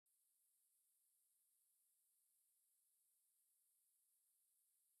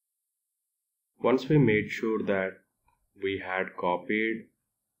Once we made sure that we had copied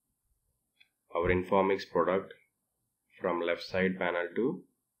our Informix product from left side panel to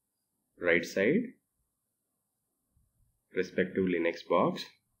right side, respective Linux box,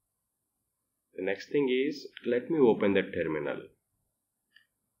 the next thing is, let me open the terminal.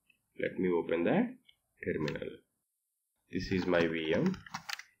 This is my VM.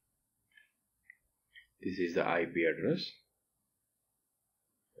 This is the IP address.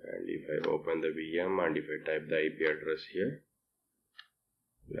 And if I open the VM and if I type the IP address here,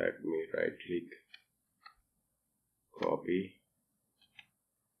 let me right click, copy,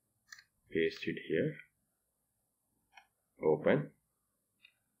 paste it here, open,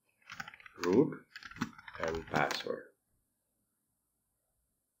 root and password.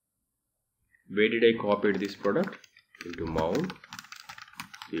 Where did I copy this product? Into mount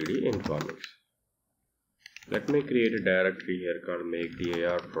cd Informix. Let me create a directory here called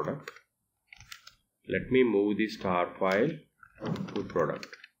make.dir product. Let me move this tar file to product.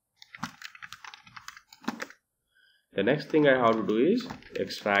 The next thing I have to do is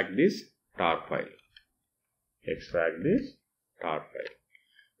extract this tar file.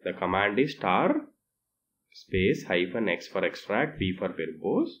 The command is tar space -x for extract, p for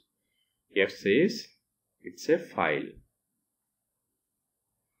verbose, f says it's a file.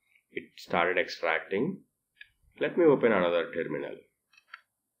 It started extracting. Let me open another terminal.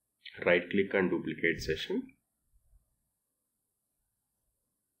 Right click and duplicate session.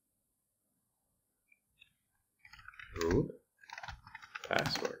 Root,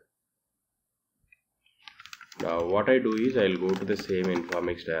 password. Now what I do is I'll go to the same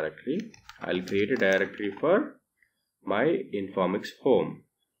Informix directory. I'll create a directory for my Informix home.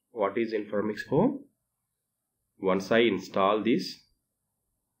 What is Informix home? Once I install this,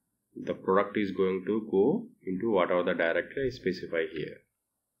 the product is going to go into whatever the directory I specify here.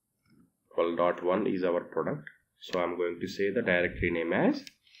 12.1 is our product. So I'm going to say the directory name as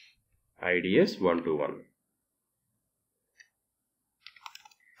IDS 121.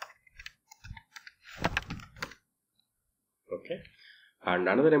 Okay. And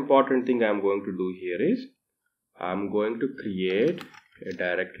another important thing I'm going to do here is I'm going to create a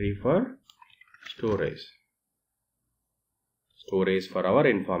directory for storage for our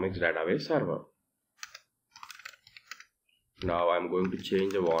Informix database server. Now I'm going to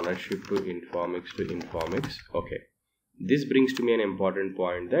change the ownership to Informix. Okay, this brings to me an important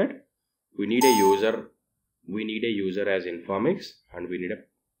point that we need a user as Informix and we need a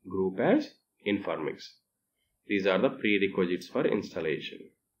group as Informix. These are the prerequisites for installation.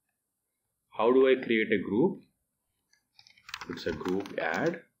 How do I create a group? It's a group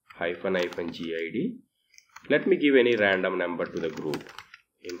add -gid. Let me give any random number to the group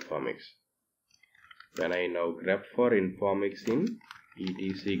Informix. When I now grep for Informix in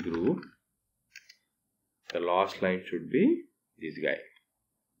etc group, the last line should be this guy.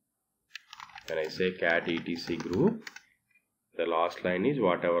 When I say cat etc group, the last line is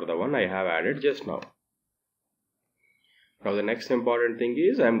whatever the one I have added just now. Now the next important thing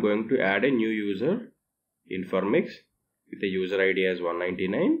is I'm going to add a new user Informix with the user ID as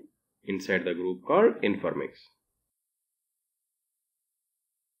 199 inside the group called Informix.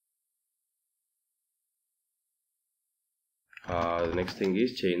 The next thing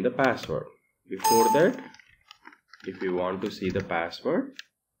is change the password. Before that, if we want to see the password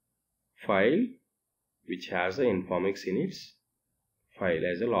file which has the Informix in its file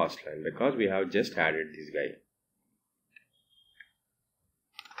as a last line, because we have just added this guy.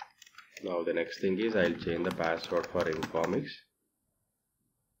 Now the next thing is I'll change the password for Informix.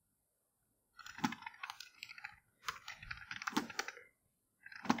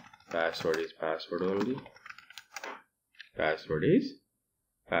 Password is password only. Password is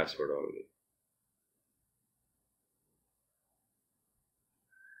password only.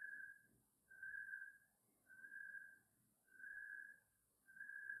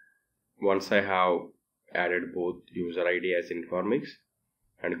 Once I have added both user ID as Informix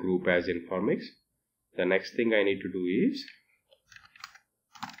and group as Informix, the next thing I need to do is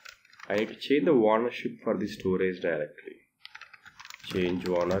I need to change the ownership for the storage directory. Change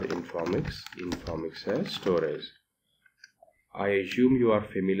owner Informix as storage. I assume you are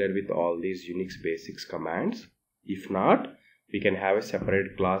familiar with all these Unix basics commands. If not, we can have a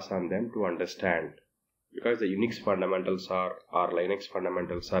separate class on them to understand, because the Unix fundamentals or Linux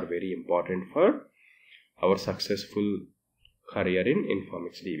fundamentals are very important for our successful career in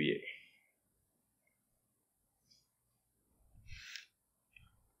Informix DBA.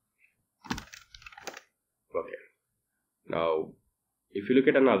 Okay. Now, if you look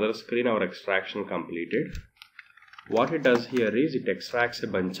at another screen, our extraction completed. What it does here is it extracts a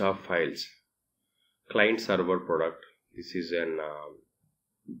bunch of files. client server product. This is an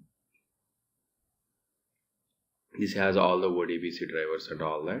this has all the ODBC drivers and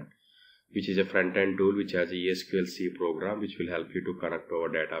all that, which is a front-end tool which has a ESQL C program which will help you to connect to our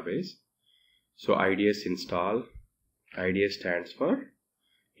database. So IDS install. IDS stands for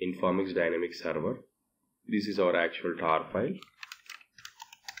Informix Dynamic Server. This is our actual tar file,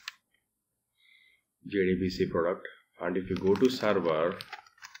 JDBC product. And if you go to server,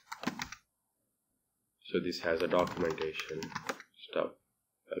 so this has a documentation stuff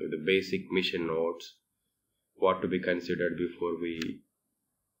with the basic mission notes, what to be considered before we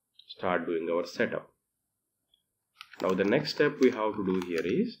start doing our setup. Now the next step we have to do here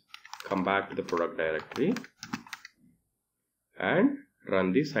is come back to the product directory and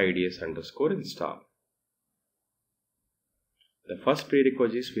run this IDS_install. The first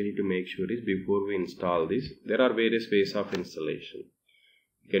prerequisite we need to make sure is before we install this, there are various ways of installation.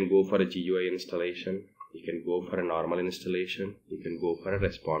 You can go for a GUI installation, you can go for a normal installation, you can go for a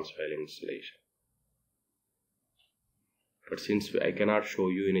response file installation. But since I cannot show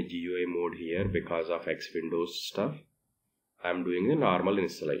you in a GUI mode here because of X Windows stuff, I am doing a normal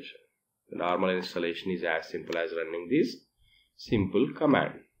installation. The normal installation is as simple as running this simple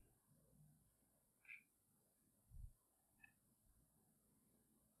command.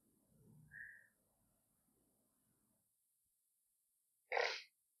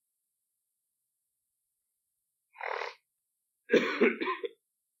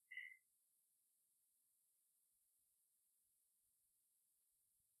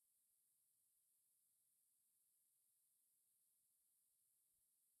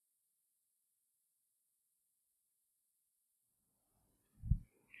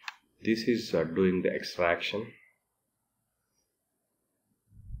 This is doing the extraction.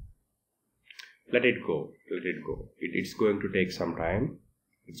 Let it go. It's going to take some time.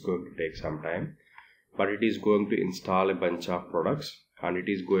 But it is going to install a bunch of products and it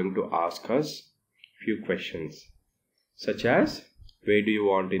is going to ask us few questions such as, where do you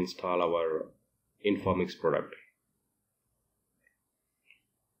want to install our Informix product?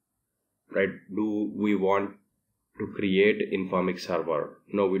 Right? Do we want to create Informix server?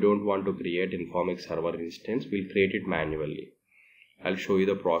 No, we don't want to create Informix server instance. We'll create it manually. I'll show you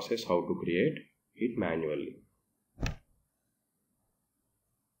the process how to create it manually.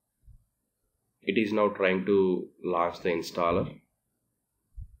 It is now trying to launch the installer.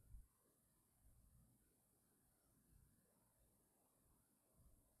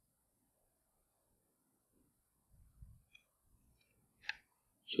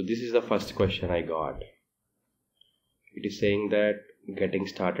 So this is the first question I got. It is saying that getting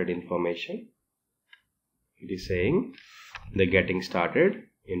started information. It is saying the getting started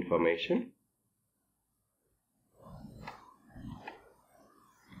information.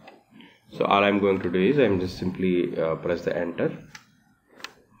 So all I'm going to do is I'm just simply press the enter.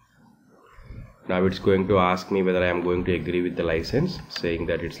 Now it's going to ask me whether I am going to agree with the license, saying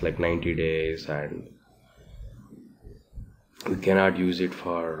that it's like 90 days and we cannot use it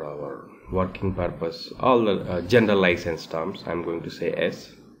for our working purpose. All the general license terms, I'm going to say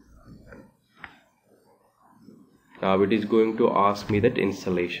yes. Now it is going to ask me that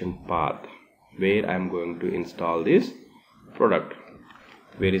installation path, where I'm going to install this product.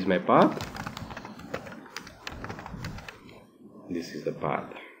 Where is my path? This is the path.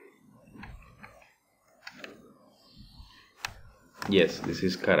 Yes, this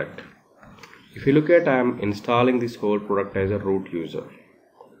is correct. If you look at, I am installing this whole product as a root user.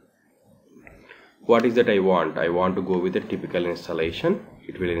 What is that I want? I want to go with a typical installation.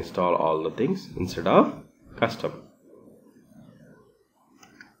 It will install all the things instead of custom.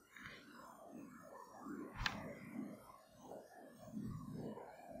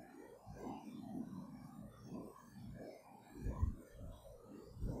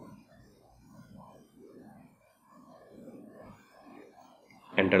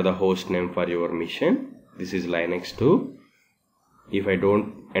 Enter the host name for your mission. This is Linux 2. If I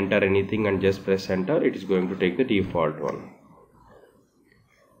don't enter anything and just press enter, it is going to take the default one.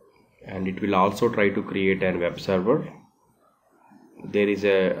 And it will also try to create a web server. There is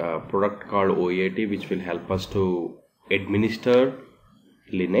a product called OAT which will help us to administer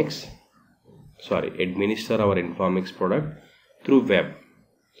administer our Informix product through web.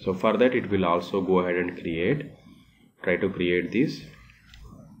 So for that it will also go ahead and try to create this.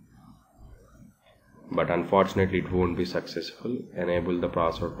 But unfortunately it won't be successful. Enable the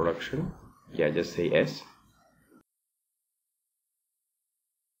password production. Yeah, just say yes.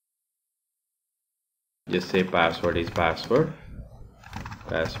 Just say password is password.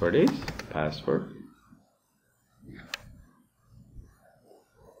 Password is password.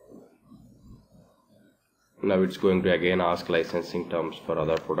 Now it's going to again ask licensing terms for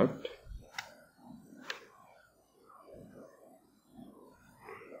other product.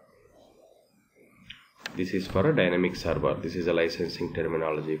 This is for a dynamic server. This is a licensing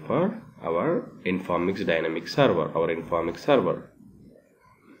terminology for our Informix dynamic server, our Informix server.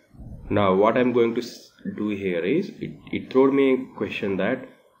 Now what I'm going to do here is, it threw me a question that,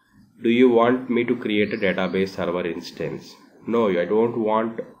 do you want me to create a database server instance? No, I don't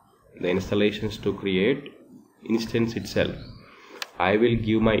want the installations to create instance itself. I will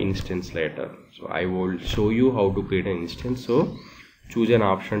give my instance later. So I will show you how to create an instance. So choose an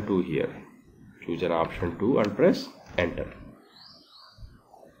option 2 here. Choose an option 2 and press enter.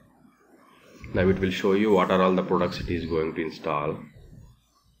 Now it will show you what are all the products it is going to install.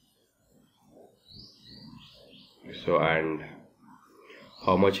 So, and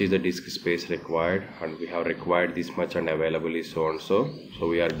how much is the disk space required, and we have required this much and available is so and so. So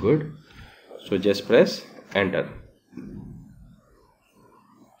we are good. So just press enter.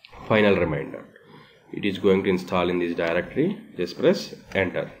 Final reminder, it is going to install in this directory. Just press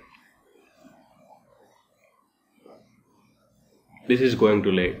enter. This is going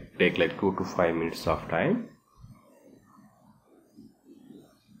to take like 2 to 5 minutes of time.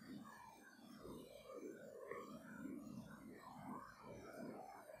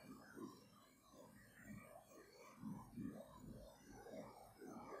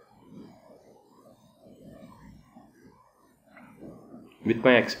 With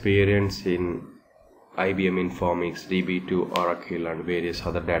my experience in IBM Informix, DB2, Oracle and various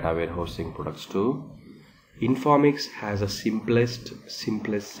other data warehousing products too, Informix has a simplest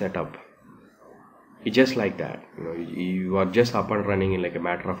setup. It's just like that. You are just up and running in like a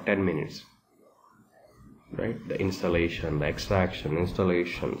matter of 10 minutes. Right? The installation, the extraction,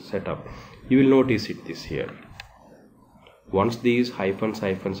 installation, setup. You will notice this here. Once these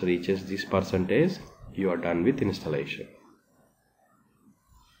hyphens reaches this percentage, you are done with installation.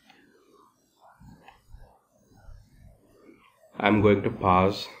 I'm going to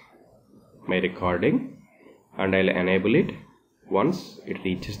pause my recording and I'll enable it once it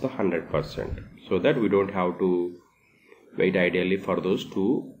reaches the 100%, so that we don't have to wait ideally for those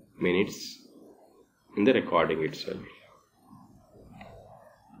 2 minutes in the recording itself.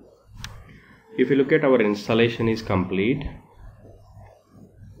 If you look at our installation is complete,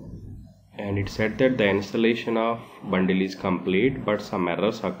 and it said that the installation of bundle is complete, but some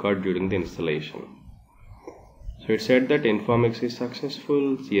errors occurred during the installation. So it said that Informix is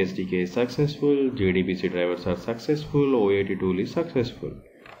successful, CSDK is successful, JDBC drivers are successful, OAT tool is successful.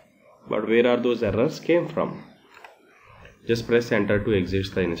 But where are those errors came from? Just press enter to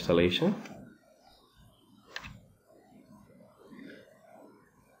exit the installation.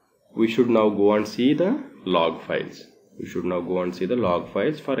 We should now go and see the log files. We should now go and see the log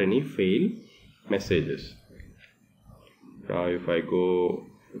files for any fail messages. Now if I go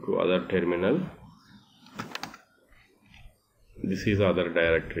to other terminal, this is other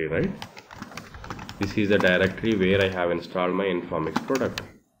directory, right? This is the directory where I have installed my Informix product.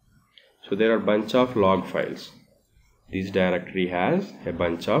 So there are a bunch of log files. This directory has a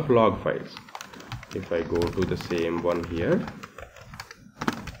bunch of log files. If I go to the same one here,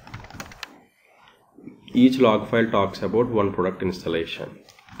 each log file talks about one product installation.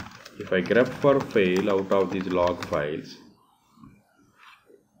 If I grep for fail out of these log files,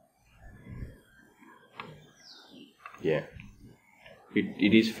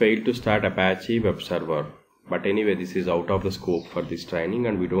 it is failed to start Apache web server. But anyway, this is out of the scope for this training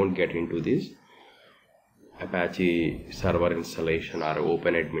and we don't get into this Apache server installation or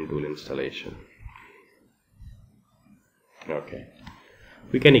OpenAdmin tool installation. Okay,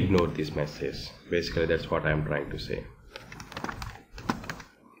 we can ignore this message. Basically that's what I am trying to say.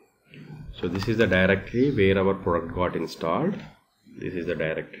 So this is the directory where our product got installed. This is the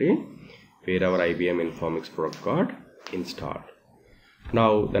directory where our IBM Informix product got installed.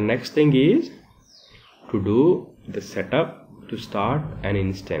 Now the next thing is to do the setup to start an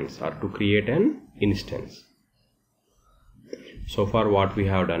instance or to create an instance. So far what we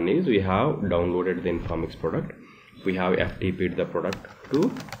have done is we have downloaded the Informix product. We have FTP'd the product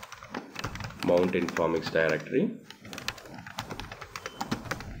to mount Informix directory.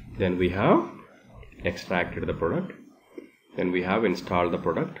 Then we have extracted the product. Then we have installed the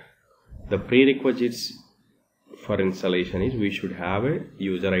product. The prerequisites for installation is we should have a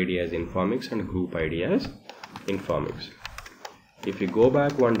user ID as Informix and group ID as Informix. If you go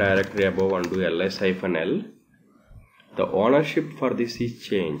back one directory above and do ls-l, the ownership for this is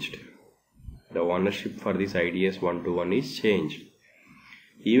changed. The ownership for this IDS 121 is changed.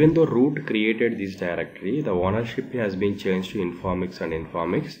 Even though root created this directory, the ownership has been changed to Informix and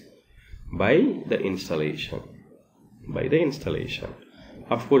Informix. by the installation.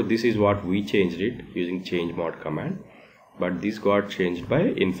 Of course, this is what we changed it using change mod command, but this got changed by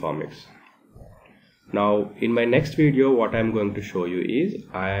Informix. Now in my next video, what I'm going to show you is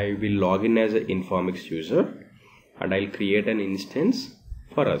I will log in as an Informix user and I'll create an instance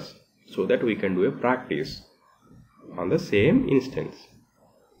for us so that we can do a practice on the same instance.